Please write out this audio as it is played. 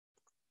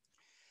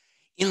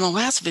In the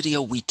last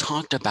video, we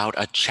talked about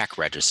a check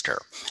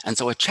register. And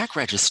so a check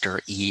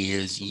register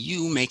is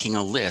you making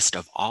a list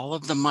of all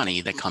of the money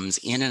that comes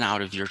in and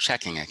out of your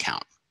checking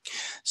account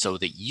so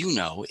that you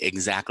know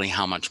exactly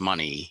how much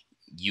money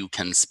you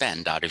can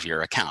spend out of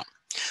your account.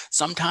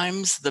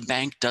 Sometimes the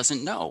bank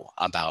doesn't know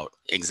about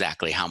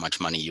exactly how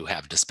much money you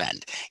have to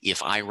spend.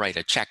 If I write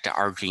a check to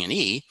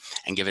RG&E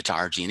and give it to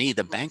RG&E,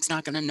 the bank's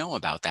not going to know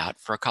about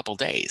that for a couple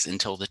days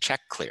until the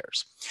check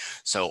clears.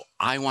 So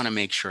I want to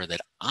make sure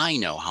that I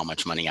know how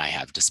much money I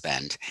have to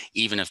spend,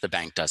 even if the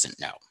bank doesn't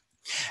know.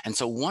 And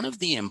so one of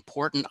the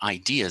important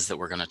ideas that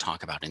we're going to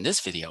talk about in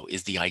this video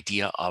is the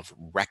idea of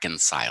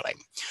reconciling.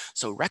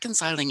 So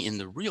reconciling in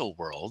the real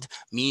world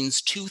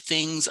means two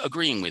things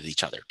agreeing with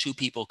each other, two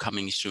people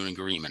coming to an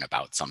agreement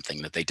about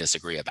something that they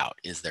disagree about,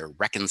 is they're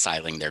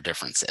reconciling their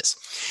differences.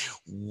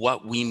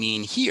 What we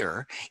mean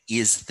here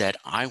is that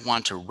I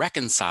want to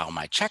reconcile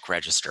my check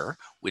register,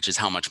 which is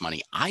how much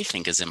money I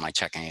think is in my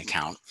checking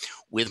account,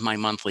 with my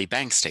monthly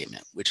bank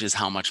statement, which is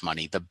how much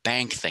money the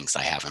bank thinks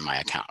I have in my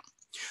account.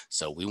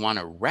 So we want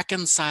to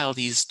reconcile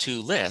these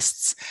two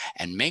lists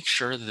and make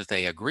sure that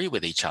they agree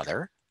with each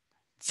other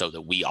so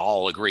that we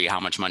all agree how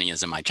much money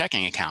is in my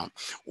checking account.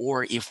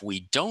 Or if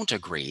we don't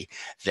agree,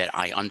 that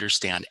I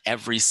understand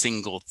every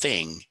single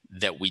thing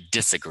that we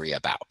disagree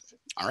about.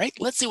 All right,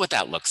 let's see what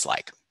that looks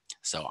like.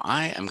 So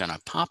I am going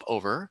to pop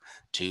over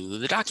to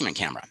the document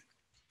camera.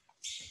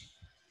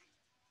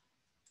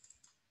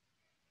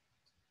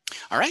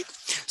 All right,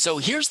 so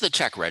here's the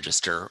check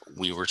register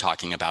we were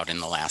talking about in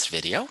the last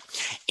video.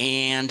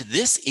 And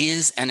this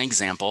is an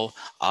example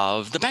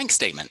of the bank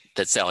statement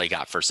that Sally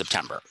got for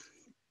September.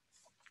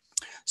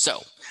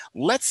 So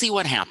let's see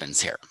what happens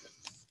here.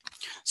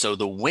 So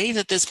the way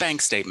that this bank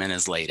statement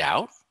is laid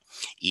out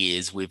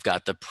is we've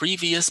got the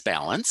previous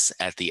balance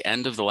at the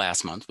end of the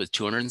last month with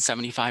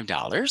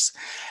 $275,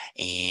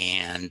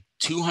 and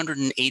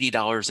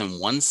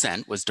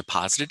 $280.01 was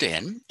deposited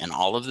in, and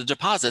all of the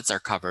deposits are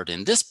covered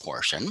in this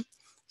portion.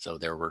 So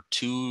there were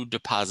two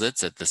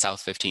deposits at the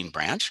South 15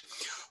 branch.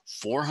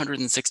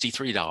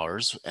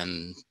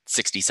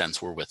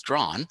 $463.60 were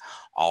withdrawn.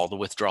 All the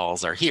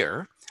withdrawals are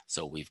here.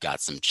 So we've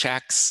got some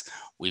checks,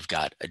 we've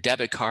got a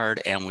debit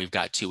card, and we've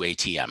got two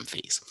ATM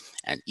fees.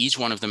 And each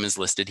one of them is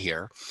listed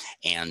here.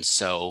 And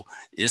so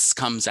this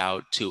comes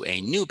out to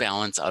a new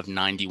balance of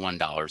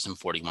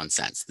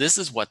 $91.41. This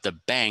is what the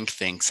bank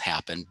thinks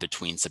happened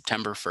between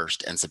September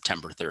 1st and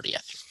September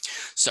 30th.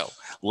 So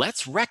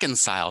let's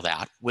reconcile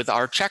that with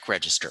our check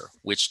register,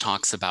 which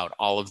talks about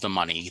all of the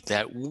money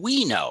that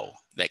we know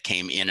that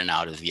came in and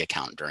out of the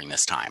account during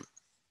this time.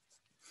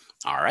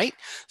 All right,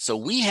 so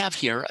we have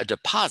here a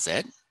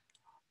deposit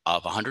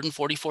of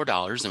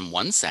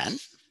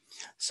 $144.01.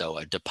 So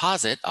a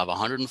deposit of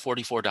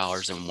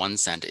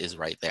 $144.01 is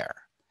right there.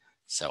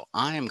 So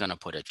I am going to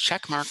put a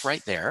check mark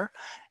right there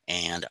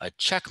and a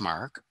check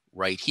mark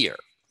right here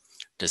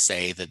to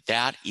say that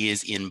that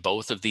is in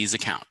both of these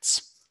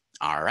accounts.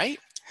 All right.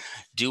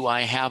 Do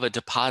I have a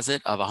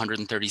deposit of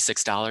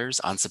 $136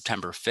 on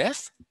September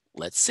 5th?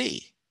 Let's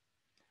see.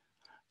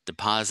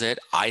 Deposit,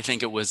 I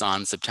think it was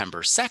on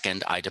September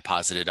 2nd, I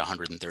deposited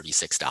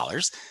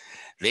 $136.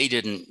 They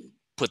didn't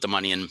put the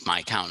money in my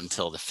account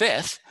until the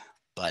 5th,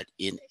 but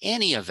in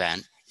any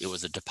event, it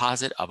was a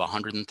deposit of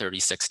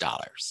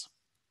 $136.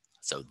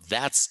 So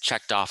that's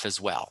checked off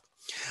as well.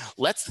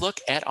 Let's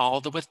look at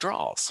all the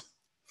withdrawals.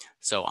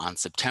 So on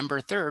September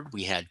 3rd,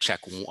 we had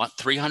check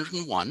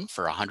 301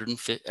 for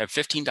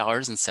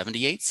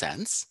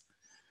 $15.78.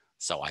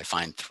 So I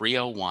find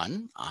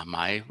 301 on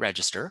my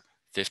register,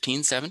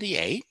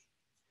 1578.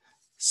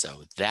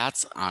 So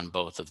that's on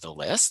both of the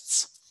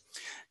lists.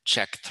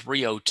 Check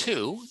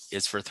 302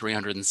 is for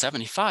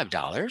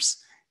 $375.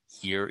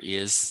 Here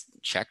is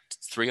check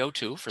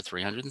 302 for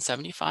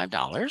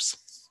 $375.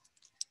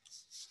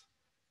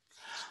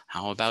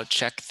 How about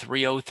check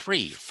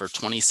 303 for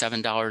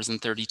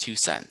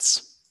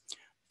 $27.32?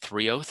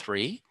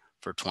 303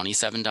 for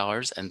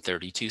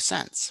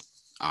 $27.32.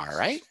 All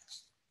right.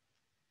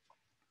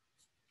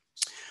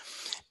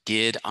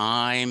 Did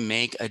I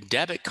make a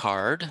debit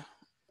card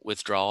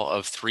withdrawal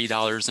of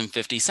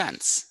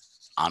 $3.50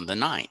 on the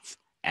 9th?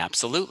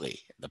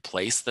 Absolutely. The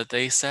place that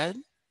they said,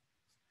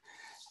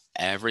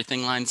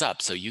 everything lines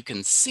up. So you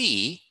can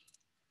see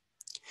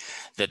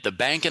that the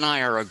bank and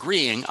I are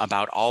agreeing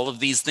about all of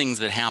these things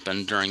that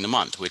happened during the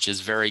month, which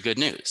is very good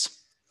news.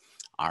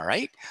 All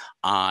right.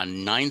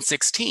 On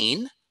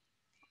 9/16,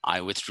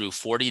 I withdrew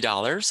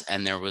 $40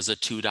 and there was a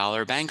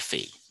 $2 bank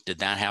fee. Did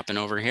that happen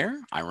over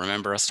here? I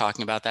remember us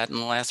talking about that in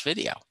the last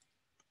video.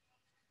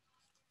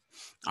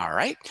 All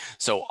right.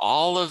 So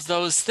all of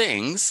those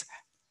things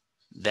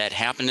that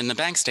happened in the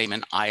bank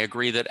statement, I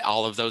agree that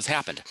all of those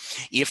happened.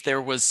 If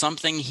there was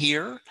something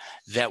here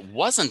that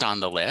wasn't on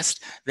the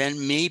list,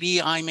 then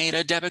maybe I made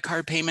a debit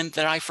card payment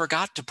that I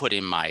forgot to put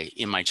in my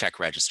check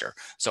register.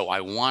 So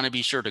I want to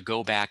be sure to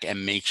go back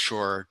and make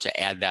sure to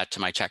add that to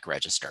my check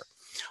register.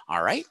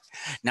 All right.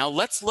 Now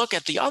let's look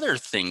at the other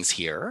things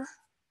here,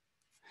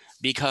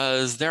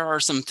 because there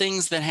are some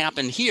things that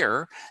happened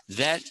here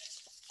that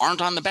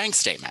aren't on the bank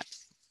statement.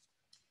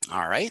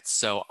 All right,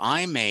 so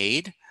I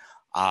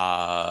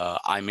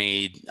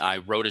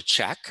wrote a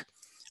check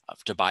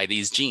to buy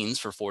these jeans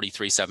for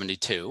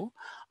 $43.72.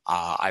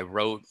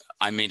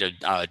 I made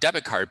a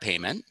debit card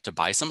payment to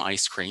buy some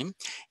ice cream,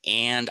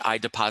 and I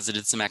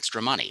deposited some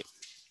extra money.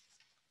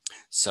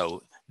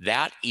 So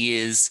that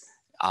is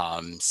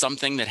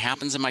something that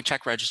happens in my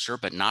check register,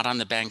 but not on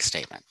the bank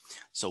statement.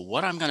 So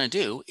what I'm going to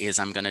do is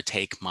I'm going to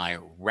take my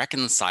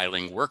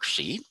reconciling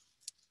worksheet.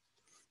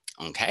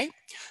 Okay,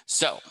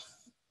 so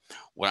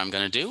what I'm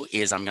going to do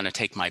is I'm going to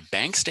take my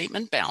bank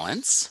statement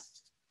balance.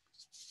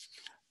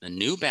 The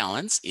new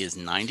balance is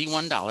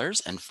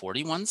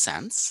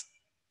 $91.41.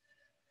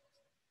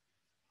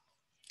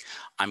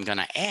 I'm going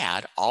to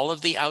add all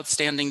of the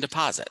outstanding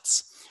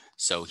deposits.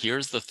 So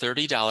here's the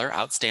 $30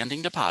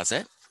 outstanding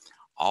deposit.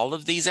 All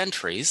of these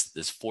entries,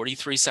 this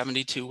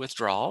 $43.72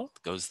 withdrawal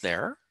goes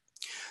there.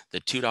 The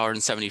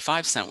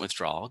 $2.75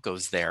 withdrawal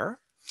goes there.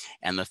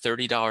 And the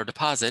 $30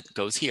 deposit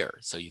goes here.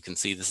 So you can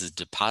see this is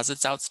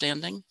deposits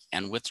outstanding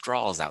and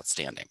withdrawals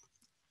outstanding.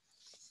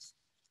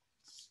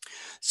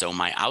 So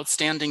my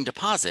outstanding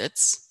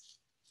deposits,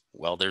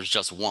 well, there's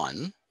just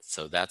one.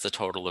 So that's a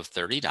total of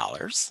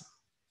 $30.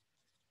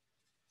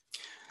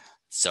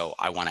 So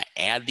I want to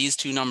add these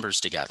two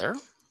numbers together.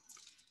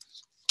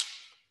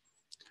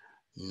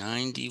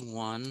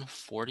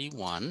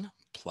 91.41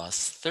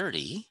 plus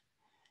 30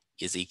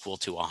 is equal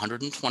to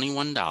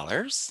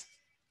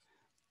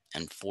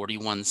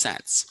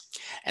 $121.41.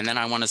 And then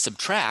I want to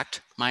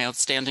subtract my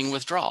outstanding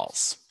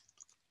withdrawals.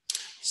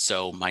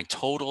 So my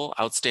total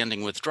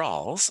outstanding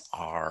withdrawals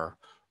are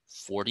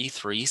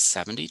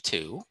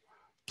 $43.72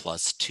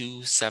 plus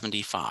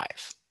 $2.75.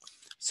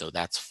 So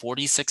that's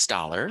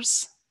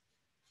 $46.47.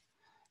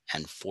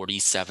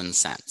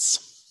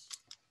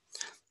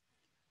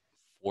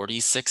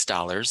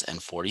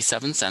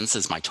 $46.47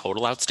 is my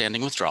total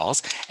outstanding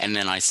withdrawals. And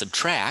then I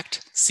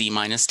subtract C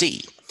minus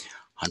D,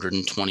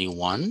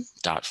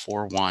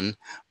 121.41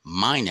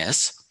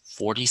 minus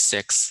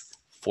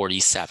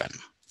 46.47.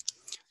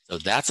 So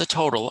that's a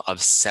total of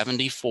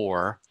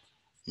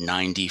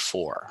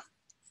 74.94.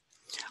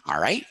 All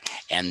right.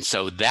 And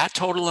so that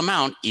total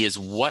amount is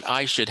what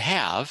I should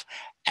have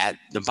at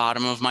the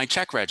bottom of my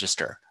check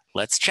register.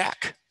 Let's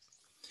check.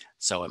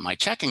 So at my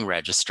checking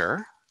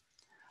register,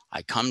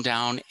 I come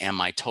down and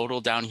my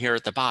total down here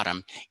at the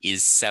bottom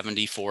is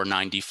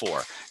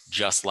 74.94,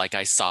 just like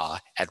I saw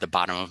at the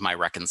bottom of my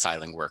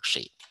reconciling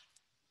worksheet.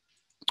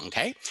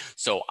 Okay,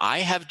 so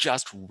I have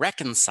just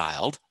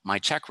reconciled my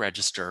check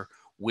register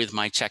with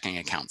my checking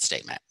account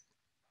statement.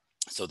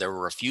 So there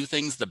were a few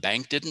things the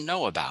bank didn't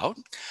know about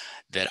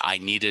that I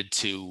needed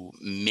to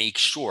make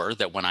sure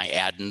that when I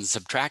added and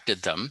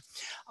subtracted them,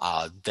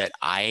 that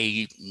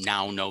I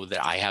now know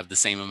that I have the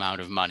same amount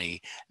of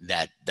money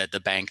that the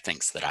bank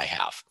thinks that I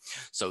have.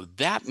 So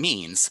that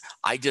means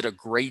I did a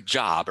great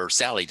job, or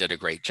Sally did a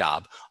great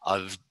job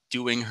of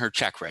doing her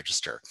check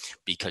register,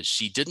 because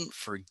she didn't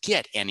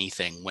forget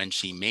anything when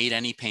she made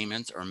any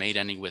payments or made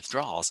any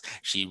withdrawals.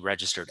 She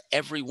registered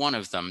every one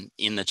of them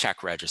in the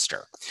check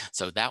register.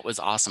 So that was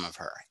awesome of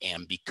her.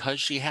 And because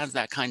she has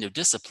that kind of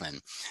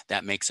discipline,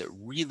 that makes it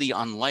really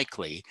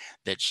unlikely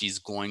that she's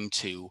going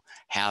to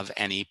have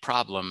any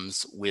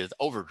problems with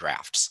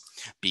overdrafts,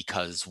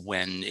 because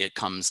when it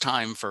comes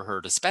time for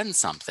her to spend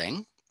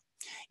something,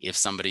 if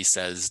somebody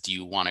says, do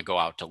you want to go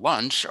out to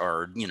lunch,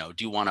 or, do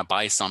you want to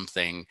buy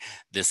something,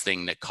 this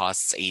thing that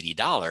costs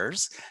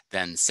 $80,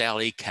 then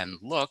Sally can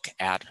look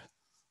at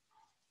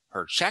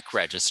her check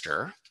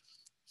register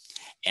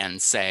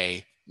and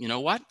say, you know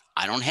what?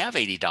 I don't have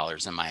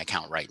 $80 in my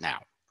account right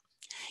now.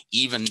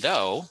 Even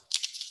though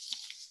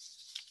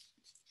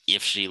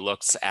if she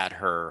looks at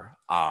her,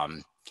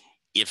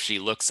 if she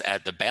looks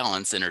at the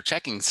balance in her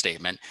checking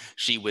statement,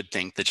 she would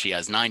think that she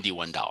has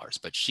 $91,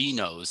 but she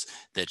knows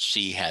that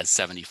she has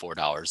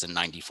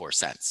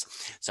 $74.94.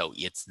 So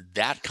it's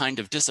that kind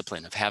of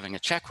discipline of having a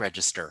check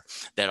register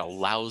that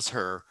allows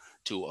her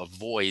to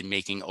avoid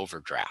making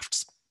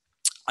overdrafts.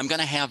 I'm going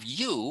to have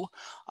you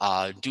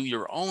do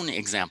your own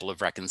example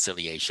of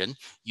reconciliation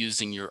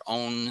using your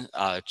own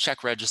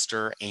check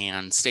register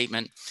and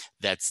statement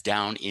that's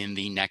down in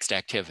the next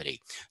activity.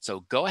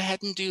 So go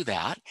ahead and do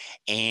that,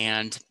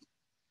 and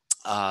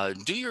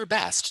do your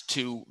best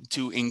to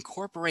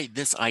incorporate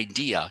this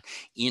idea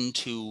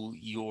into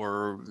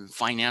your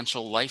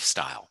financial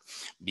lifestyle,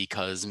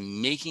 because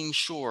making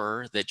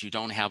sure that you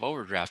don't have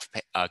overdraft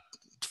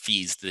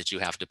fees that you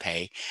have to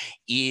pay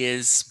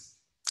is,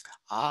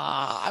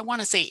 I want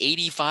to say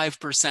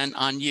 85%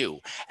 on you.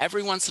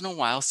 Every once in a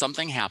while,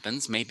 something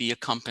happens. Maybe a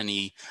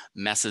company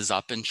messes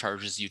up and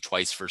charges you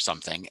twice for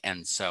something,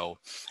 and so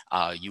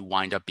you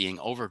wind up being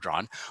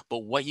overdrawn. But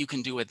what you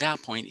can do at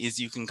that point is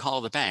you can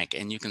call the bank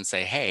and you can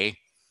say, hey,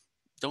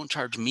 don't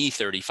charge me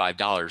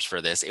 $35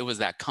 for this. It was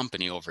that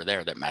company over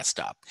there that messed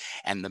up.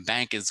 And the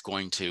bank is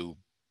going to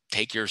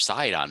take your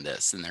side on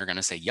this, and they're going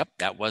to say, yep,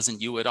 that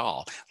wasn't you at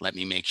all. Let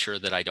me make sure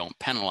that I don't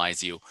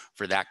penalize you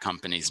for that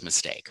company's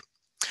mistake.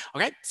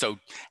 Okay, so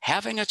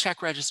having a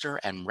check register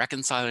and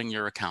reconciling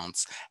your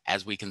accounts,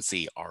 as we can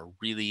see, are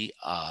really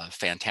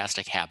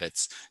fantastic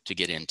habits to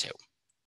get into.